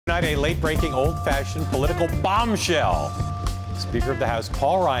Tonight, a late-breaking, old-fashioned political bombshell. Speaker of the House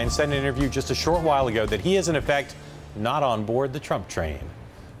Paul Ryan said in an interview just a short while ago that he is, in effect, not on board the Trump train.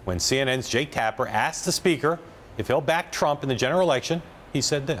 When CNN's Jake Tapper asked the Speaker if he'll back Trump in the general election, he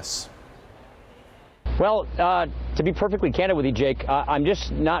said this. Well, to be perfectly candid with you, Jake, I'm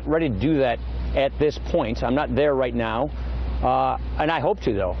just not ready to do that at this point. I'm not there right now, and I hope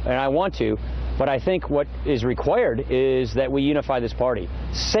to, though, and I want to. But I think what is required is that we unify this party.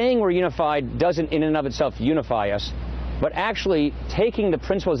 Saying we're unified doesn't in and of itself unify us, but actually taking the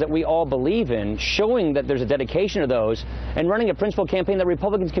principles that we all believe in, showing that there's a dedication to those, and running a principled campaign that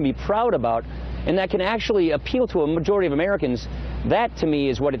Republicans can be proud about, and that can actually appeal to a majority of Americans, that to me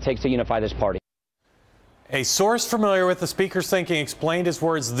is what it takes to unify this party. A source familiar with the Speaker's thinking explained his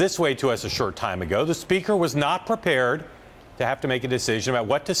words this way to us a short time ago. The Speaker was not prepared to have to make a decision about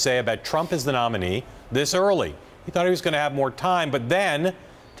what to say about Trump as the nominee this early. He thought he was going to have more time, but then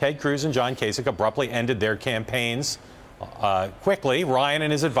Ted Cruz and John Kasich abruptly ended their campaigns quickly. Ryan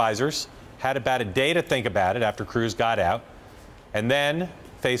and his advisors had about a day to think about it after Cruz got out. And then,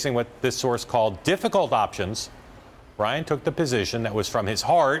 facing what this source called difficult options, Ryan took the position that was from his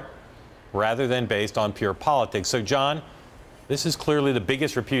heart rather than based on pure politics. So, John, this is clearly the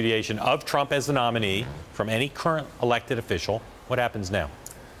biggest repudiation of Trump as the nominee from any current elected official. What happens now?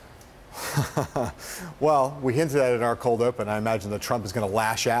 Well, we hinted at it in our cold open. I imagine that Trump is going to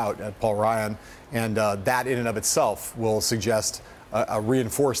lash out at Paul Ryan, and that in and of itself will suggest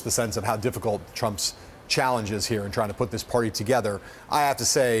reinforce the sense of how difficult Trump's challenge is here in trying to put this party together. I have to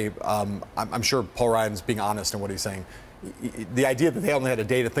say, I'm sure Paul Ryan's being honest in what he's saying. The idea that they only had a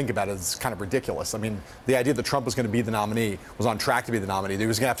day to think about it is kind of ridiculous. I mean, the idea that Trump was going to be the nominee, was on track to be the nominee, that he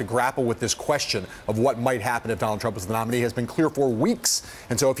was going to have to grapple with this question of what might happen if Donald Trump was the nominee has been clear for weeks.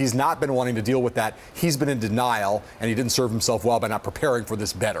 And so if he's not been wanting to deal with that, he's been in denial, and he didn't serve himself well by not preparing for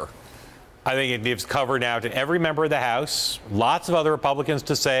this better. I think it gives cover now to every member of the House, lots of other Republicans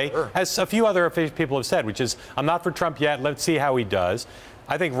to say, sure, as a few other people have said, which is, I'm not for Trump yet, let's see how he does.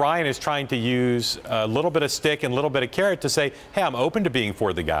 I think Ryan is trying to use a little bit of stick and a little bit of carrot to say, hey, I'm open to being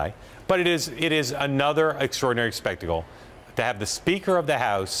for the guy. But it is another extraordinary spectacle to have the Speaker of the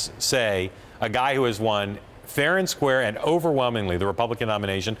House say, a guy who has won fair and square and overwhelmingly the Republican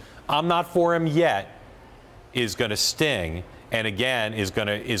nomination, I'm not for him yet, is going to sting. And again, is going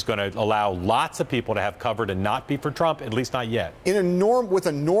to allow lots of people to have cover to not be for Trump, at least not yet. With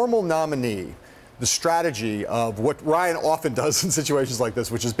a normal nominee, the strategy of what Ryan often does in situations like this,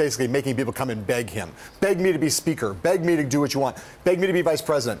 which is basically making people come and beg him. Beg me to be Speaker. Beg me to do what you want. Beg me to be Vice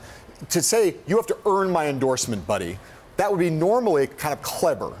President. To say, you have to earn my endorsement, buddy, that would be normally kind of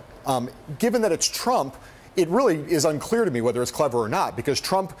clever. Given that it's Trump, it really is unclear to me whether it's clever or not, because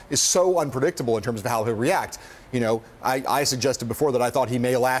Trump is so unpredictable in terms of how he'll react. You know, I suggested before that I thought he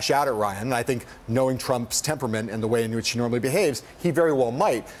may lash out at Ryan, and I think knowing Trump's temperament and the way in which he normally behaves, he very well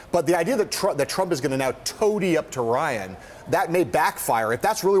might. But the idea that Trump is going to now toady up to Ryan, that may backfire if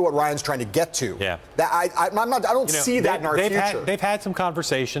that's really what Ryan's trying to get to. Yeah. I don't see that in our future. They've had some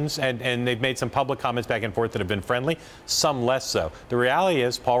conversations, and they've made some public comments back and forth that have been friendly, some less so. The reality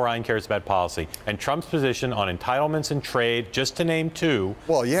is Paul Ryan cares about policy, and Trump's position on entitlements and trade, just to name two,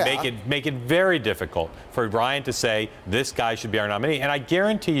 well, yeah, make it very difficult for Ryan to say this guy should be our nominee. And I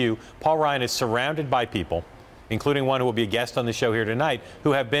guarantee you, Paul Ryan is surrounded by people, including one who will be a guest on the show here tonight,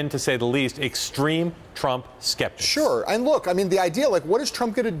 who have been, to say the least, extreme Trump skeptics. Sure. And look, I mean, the idea, like, what is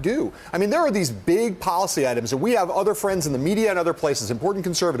Trump going to do? I mean, there are these big policy items, and we have other friends in the media and other places, important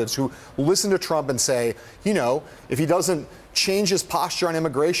conservatives, who listen to Trump and say, you know, if he doesn't change his posture on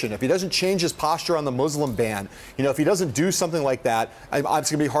immigration, if he doesn't change his posture on the Muslim ban, you know, if he doesn't do something like that, it's going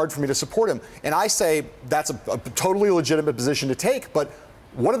to be hard for me to support him. And I say that's a totally legitimate position to take, but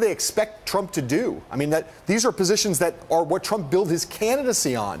what do they expect Trump to do? I mean, these are positions that are what Trump built his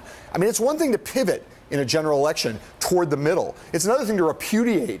candidacy on. I mean, it's one thing to pivot in a general election toward the middle. It's another thing to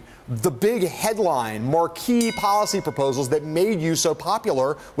repudiate the big headline, marquee policy proposals that made you so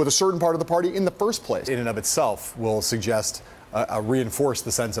popular with a certain part of the party in the first place. In and of itself will suggest reinforce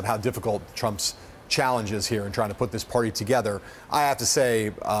the sense of how difficult Trump's challenge is here in trying to put this party together. I have to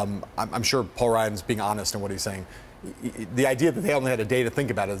say, I'm sure Paul Ryan's being honest in what he's saying. The idea that they only had a day to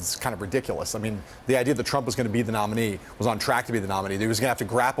think about it is kind of ridiculous. I mean, the idea that Trump was going to be the nominee, was on track to be the nominee, that he was going to have to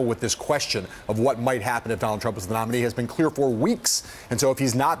grapple with this question of what might happen if Donald Trump was the nominee has been clear for weeks. And so if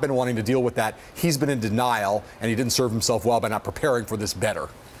he's not been wanting to deal with that, he's been in denial, and he didn't serve himself well by not preparing for this better.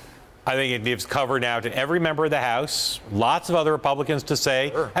 I think it gives cover now to every member of the House, lots of other Republicans to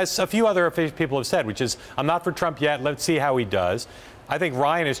say, sure, as a few other people have said, which is, I'm not for Trump yet, let's see how he does. I think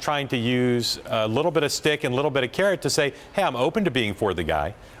Ryan is trying to use a little bit of stick and a little bit of carrot to say, hey, I'm open to being for the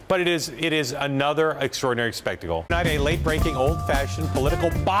guy. But it is another extraordinary spectacle. Tonight, a late-breaking, old-fashioned political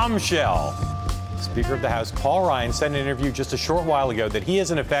bombshell. Speaker of the House Paul Ryan said in an interview just a short while ago that he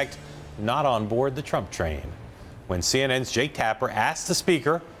is, in effect, not on board the Trump train. When CNN's Jake Tapper asked the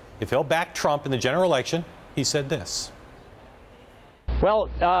Speaker if he'll back Trump in the general election, he said this. Well,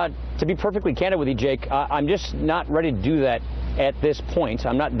 to be perfectly candid with you, Jake, I'm just not ready to do that at this point.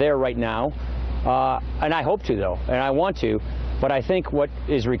 I'm not there right now. And I hope to, though, and I want to. But I think what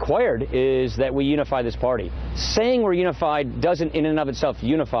is required is that we unify this party. Saying we're unified doesn't in and of itself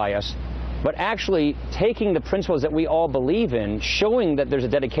unify us, but actually taking the principles that we all believe in, showing that there's a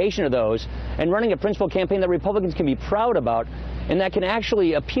dedication to those, and running a principle campaign that Republicans can be proud about, and that can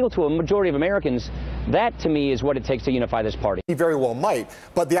actually appeal to a majority of Americans, that to me is what it takes to unify this party. He very well might,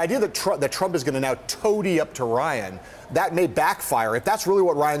 but the idea that Trump is going to now toady up to Ryan, that may backfire if that's really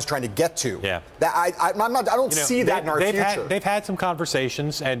what Ryan's trying to get to. Yeah. That I don't see that in our future. They've had some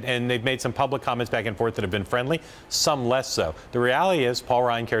conversations and they've made some public comments back and forth that have been friendly, some less so. The reality is Paul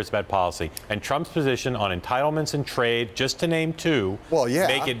Ryan cares about policy, and Trump's position on entitlements and trade, just to name two, well, yeah,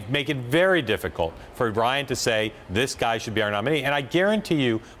 make it very difficult for Ryan to say this guy should be our nominee. And I guarantee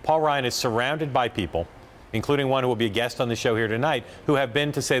you, Paul Ryan is surrounded by people, including one who will be a guest on the show here tonight, who have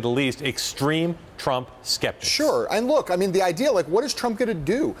been, to say the least, extreme Trump skeptics. Sure. And look, I mean, the idea, like, what is Trump going to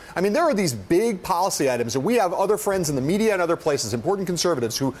do? I mean, there are these big policy items, and we have other friends in the media and other places, important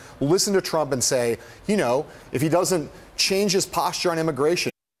conservatives, who listen to Trump and say, you know, if he doesn't change his posture on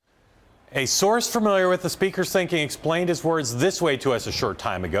immigration. A source familiar with the Speaker's thinking explained his words this way to us a short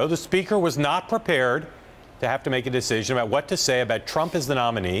time ago. The Speaker was not prepared to have to make a decision about what to say about Trump as the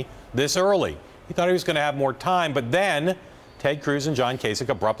nominee this early. He thought he was going to have more time, but then Ted Cruz and John Kasich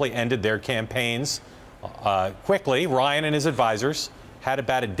abruptly ended their campaigns quickly. Ryan and his advisors had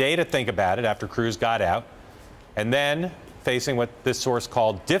about a day to think about it after Cruz got out. And then, facing what this source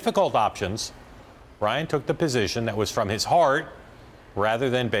called difficult options, Ryan took the position that was from his heart rather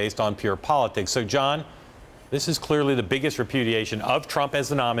than based on pure politics. So, John, this is clearly the biggest repudiation of Trump as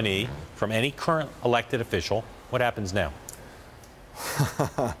the nominee from any current elected official. What happens now?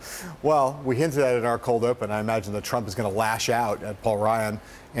 Well, we hinted at it in our cold open. I imagine that Trump is going to lash out at Paul Ryan,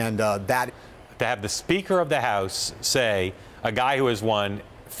 and that. To have the Speaker of the House say, a guy who has won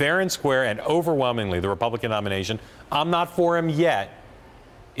fair and square and overwhelmingly the Republican nomination, I'm not for him yet,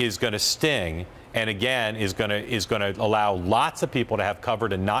 is going to sting, and again is going to allow lots of people to have cover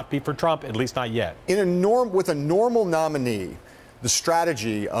to not be for Trump, at least not yet. With a normal nominee, the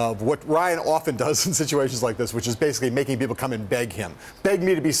strategy of what Ryan often does in situations like this, which is basically making people come and beg him. Beg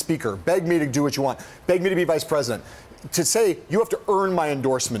me to be Speaker. Beg me to do what you want. Beg me to be Vice President. To say, you have to earn my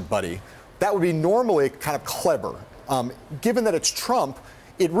endorsement, buddy, that would be normally kind of clever. Given that it's Trump,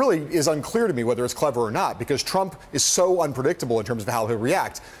 it really is unclear to me whether it's clever or not, because Trump is so unpredictable in terms of how he'll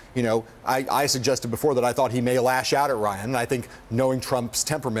react. You know, I suggested before that I thought he may lash out at Ryan, and I think knowing Trump's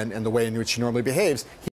temperament and the way in which he normally behaves,